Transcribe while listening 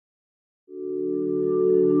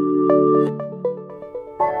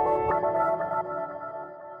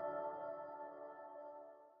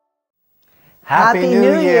Happy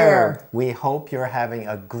New Year! We hope you're having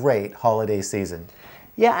a great holiday season.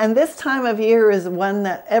 Yeah, and this time of year is one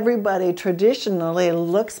that everybody traditionally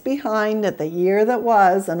looks behind at the year that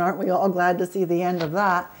was, and aren't we all glad to see the end of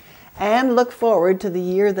that, and look forward to the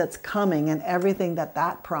year that's coming and everything that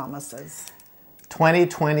that promises.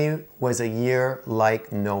 2020 was a year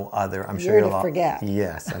like no other. I'm sure Year you'll to all forget.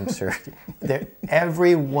 Yes, I'm sure.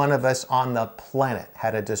 Every one of us on the planet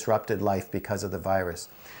had a disrupted life because of the virus.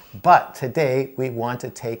 But today we want to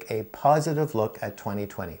take a positive look at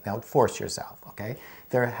 2020. Now force yourself, okay?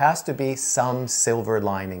 There has to be some silver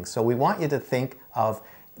lining. So we want you to think of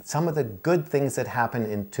some of the good things that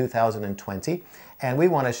happened in 2020, and we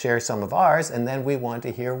want to share some of ours, and then we want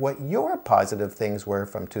to hear what your positive things were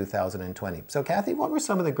from 2020. So Kathy, what were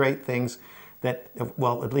some of the great things that,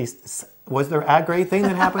 well, at least, was there a great thing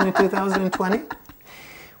that happened in 2020?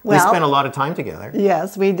 We spent a lot of time together.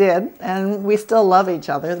 Yes, we did, and we still love each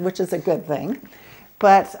other, which is a good thing.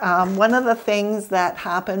 But one of the things that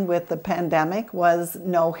happened with the pandemic was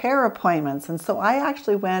no hair appointments. And so I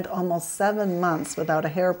actually went almost 7 months without a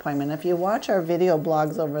hair appointment. If you watch our video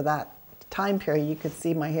blogs over that time period, you could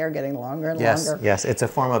see my hair getting longer and longer. Yes, it's a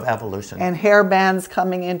form of evolution. And hair bands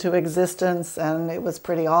coming into existence, and it was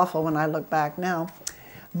pretty awful when I look back now.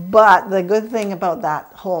 But the good thing about that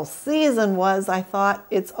whole season was I thought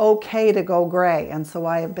it's okay to go gray. And so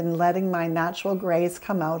I have been letting my natural grays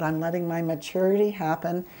come out. I'm letting my maturity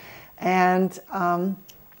happen. And I'm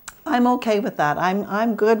okay with that.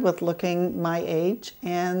 I'm good with looking my age,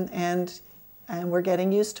 and we're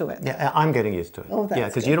getting used to it. Yeah, I'm getting used to it. Oh, that's yeah,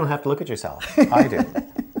 because good. you don't have to look at yourself. I do.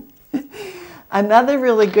 Another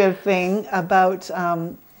really good thing about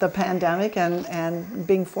the pandemic and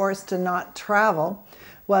being forced to not travel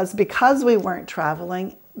was because we weren't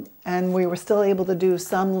traveling and we were still able to do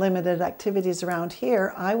some limited activities around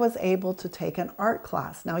here, I was able to take an art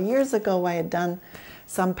class. Now, years ago, I had done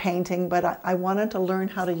some painting, but I wanted to learn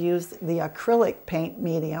how to use the acrylic paint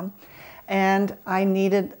medium, and I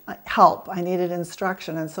needed help. I needed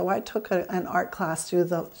instruction, and so I took an art class through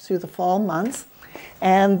the fall months,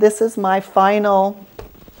 and this is my final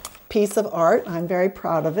piece of art. I'm very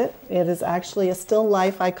proud of it. It is actually a still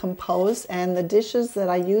life I composed, and the dishes that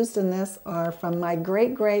I used in this are from my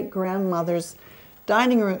great-great-grandmother's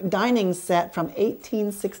dining set from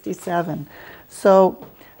 1867. So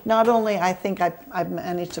not only I think I've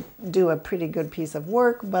managed to do a pretty good piece of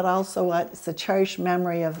work, but also it's a cherished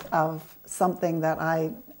memory of something that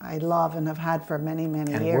I love and have had for many, many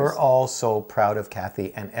years. And we're all so proud of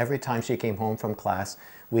Kathy, and every time she came home from class,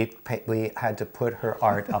 we had to put her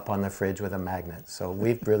art up on the fridge with a magnet. So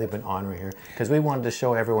we've really been honoring her because we wanted to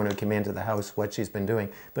show everyone who came into the house what she's been doing.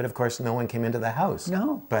 But of course, no one came into the house.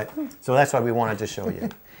 No. So that's why we wanted to show you.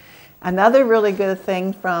 Another really good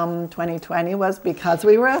thing from 2020 was because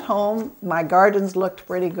we were at home, my gardens looked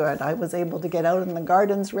pretty good. I was able to get out in the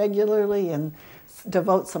gardens regularly and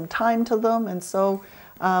devote some time to them. And so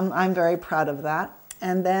I'm very proud of that.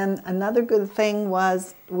 And then another good thing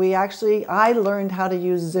was I learned how to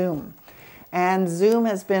use Zoom. And Zoom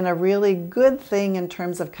has been a really good thing in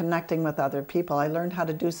terms of connecting with other people. I learned how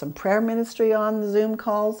to do some prayer ministry on Zoom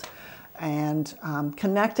calls and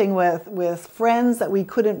connecting with friends that we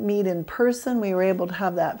couldn't meet in person. We were able to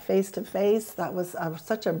have that face-to-face. That was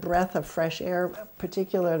such a breath of fresh air,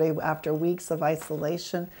 particularly after weeks of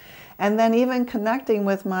isolation. And then even connecting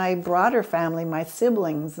with my broader family, my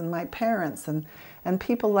siblings and my parents and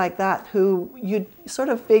people like that who you sort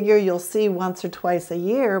of figure you'll see once or twice a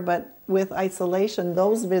year, but with isolation,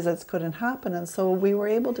 those visits couldn't happen. And so we were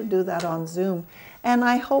able to do that on Zoom. And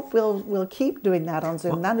I hope we'll keep doing that on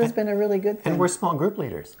Zoom. That has been a really good thing. And we're small group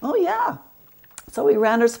leaders. Oh, yeah. So we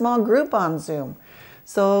ran a small group on Zoom.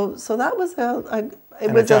 So that was an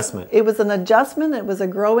adjustment. It was an adjustment. It was a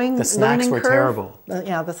growing The snacks learning were curve. terrible.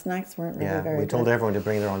 Yeah, the snacks weren't really very we good. told everyone to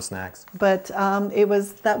bring their own snacks. But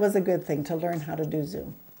that was a good thing to learn how to do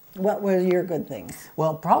Zoom. What were your good things?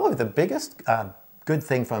 Well, probably the biggest good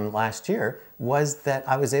thing from last year was that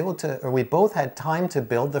we both had time to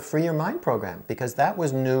build the Free Your Mind program, because that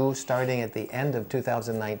was new starting at the end of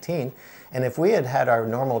 2019. And if we had had our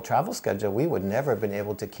normal travel schedule, we would never have been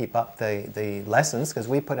able to keep up the lessons, because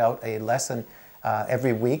we put out a lesson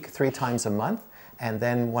every week, 3 times a month. And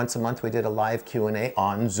then once a month we did a live Q&A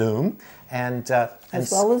on Zoom. As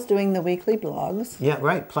well as doing the weekly blogs. Yeah,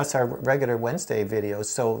 right, plus our regular Wednesday videos.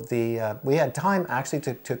 So we had time actually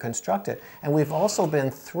to construct it. And we've also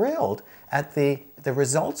been thrilled at the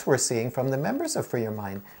results we're seeing from the members of Free Your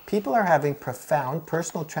Mind. People are having profound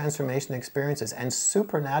personal transformation experiences and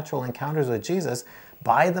supernatural encounters with Jesus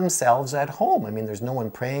by themselves at home. I mean, there's no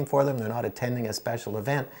one praying for them. They're not attending a special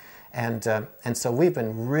event. And so we've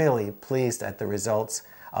been really pleased at the results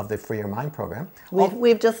of the Free Your Mind program.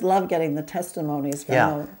 We've just loved getting the testimonies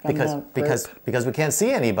from the group. Because we can't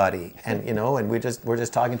see anybody, and and we're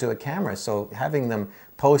just talking to a camera. So having them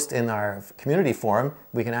post in our community forum,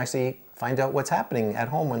 we can actually find out what's happening at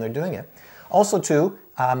home when they're doing it. Also, too,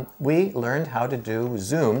 we learned how to do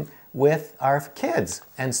Zoom with our kids,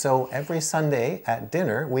 and so every Sunday at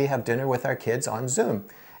dinner we have dinner with our kids on Zoom.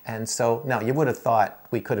 And so now you would have thought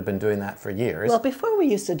we could have been doing that for years. Well, before we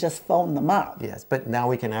used to just phone them up. Yes, but now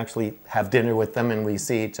we can actually have dinner with them and we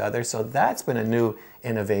see each other. So that's been a new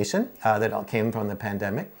innovation that all came from the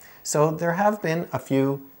pandemic. So there have been a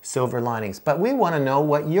few silver linings, but we want to know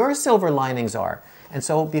what your silver linings are. And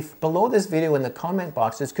so below this video in the comment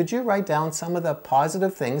boxes, could you write down some of the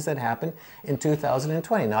positive things that happened in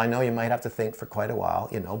 2020? Now, I know you might have to think for quite a while,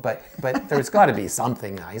 but there's got to be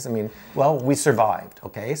something nice. I mean, well, we survived,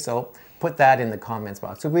 okay? So put that in the comments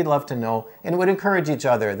box. So we'd love to know, and would encourage each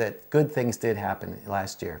other that good things did happen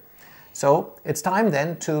last year. So it's time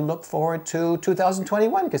then to look forward to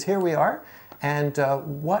 2021, because here we are. And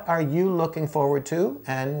what are you looking forward to,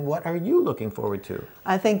 and what are you looking forward to?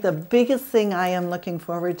 I think the biggest thing I am looking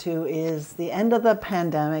forward to is the end of the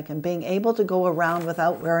pandemic and being able to go around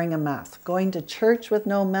without wearing a mask, going to church with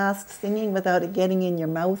no mask, singing without it getting in your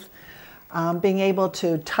mouth, being able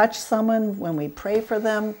to touch someone when we pray for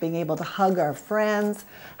them, being able to hug our friends,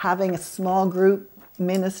 having a small group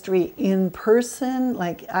ministry in person,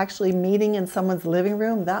 like actually meeting in someone's living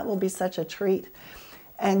room. That will be such a treat.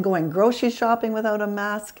 And going grocery shopping without a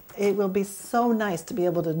mask, it will be so nice to be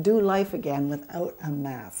able to do life again without a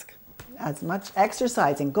mask. As much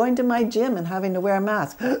exercising, going to my gym and having to wear a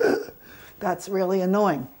mask, that's really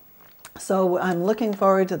annoying. So I'm looking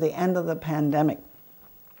forward to the end of the pandemic.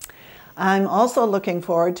 I'm also looking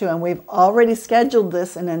forward to, and we've already scheduled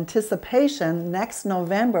this in anticipation, next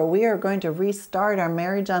November we are going to restart our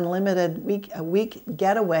Marriage Unlimited week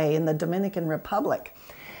getaway in the Dominican Republic.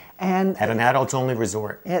 And at an adults-only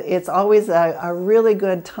resort. It's always a really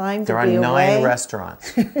good time to be away. There are 9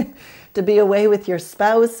 restaurants. To be away with your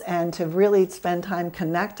spouse and to really spend time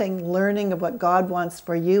connecting, learning of what God wants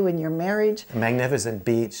for you in your marriage. A magnificent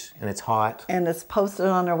beach, and it's hot. And it's posted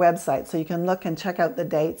on our website, so you can look and check out the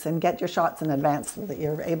dates and get your shots in advance so that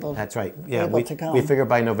you're able, That's right. Yeah, to go. We figure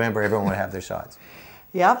by November everyone will have their shots.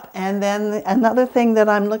 Yep, and then another thing that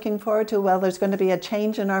I'm looking forward to, well, there's going to be a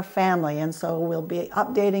change in our family, and so we'll be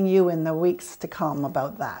updating you in the weeks to come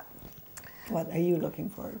about that. What are you looking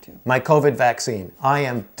forward to? My COVID vaccine. I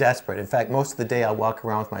am desperate. In fact, most of the day I walk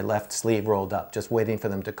around with my left sleeve rolled up, just waiting for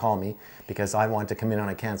them to call me because I want to come in on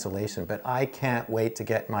a cancellation. But I can't wait to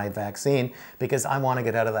get my vaccine because I want to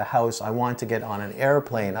get out of the house. I want to get on an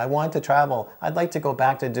airplane. I want to travel. I'd like to go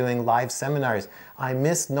back to doing live seminars. I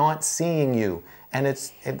miss not seeing you. And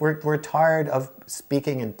we're tired of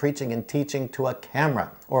speaking and preaching and teaching to a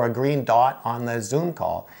camera or a green dot on the Zoom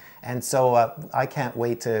call. And so I can't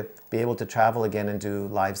wait to be able to travel again and do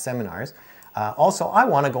live seminars. Also, I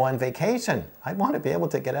want to go on vacation. I want to be able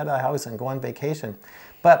to get out of the house and go on vacation.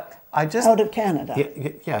 But I just... Out of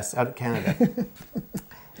Canada. Yes, out of Canada.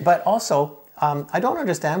 But also, I don't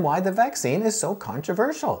understand why the vaccine is so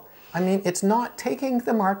controversial. I mean, it's not taking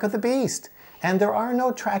the mark of the beast. And there are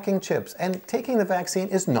no tracking chips. And taking the vaccine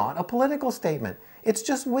is not a political statement. It's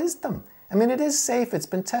just wisdom. I mean, it is safe. It's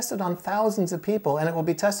been tested on thousands of people, and it will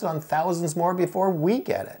be tested on thousands more before we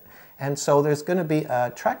get it. And so there's going to be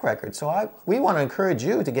a track record. So we want to encourage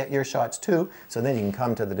you to get your shots too, so then you can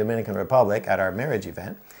come to the Dominican Republic at our marriage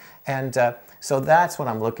event. And so that's what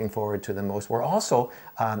I'm looking forward to the most. We also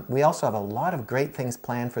have a lot of great things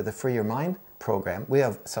planned for the Free Your Mind program. We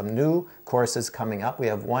have some new courses coming up. We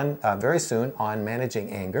have one very soon on managing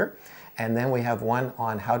anger, and then we have one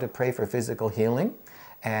on how to pray for physical healing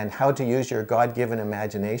and how to use your God-given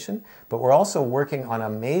imagination. But we're also working on a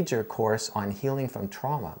major course on healing from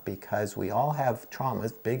trauma, because we all have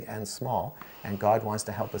traumas, big and small, and God wants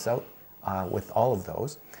to help us out with all of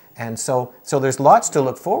those. And so there's lots to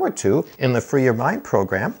look forward to in the Free Your Mind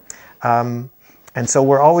program. And so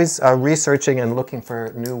we're always researching and looking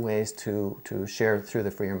for new ways to share through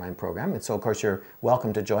the Free Your Mind program. And so, of course, you're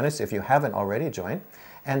welcome to join us if you haven't already joined.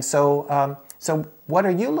 And so, what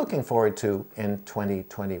are you looking forward to in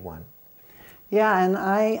 2021? Yeah, and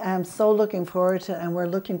I am so looking forward to, and we're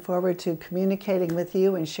looking forward to communicating with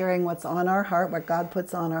you and sharing what's on our heart, what God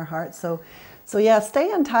puts on our heart. So yeah,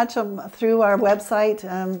 stay in touch through our website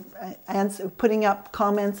and putting up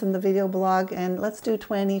comments in the video blog, and let's do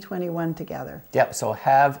 2021 together. Yep, so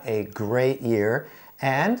have a great year,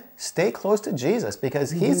 and stay close to Jesus,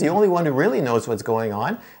 because he's the only one who really knows what's going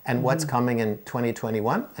on and what's coming in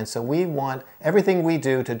 2021. And so we want everything we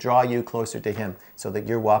do to draw you closer to him so that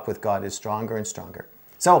your walk with God is stronger and stronger.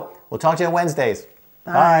 So we'll talk to you on Wednesdays.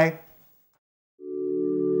 Bye.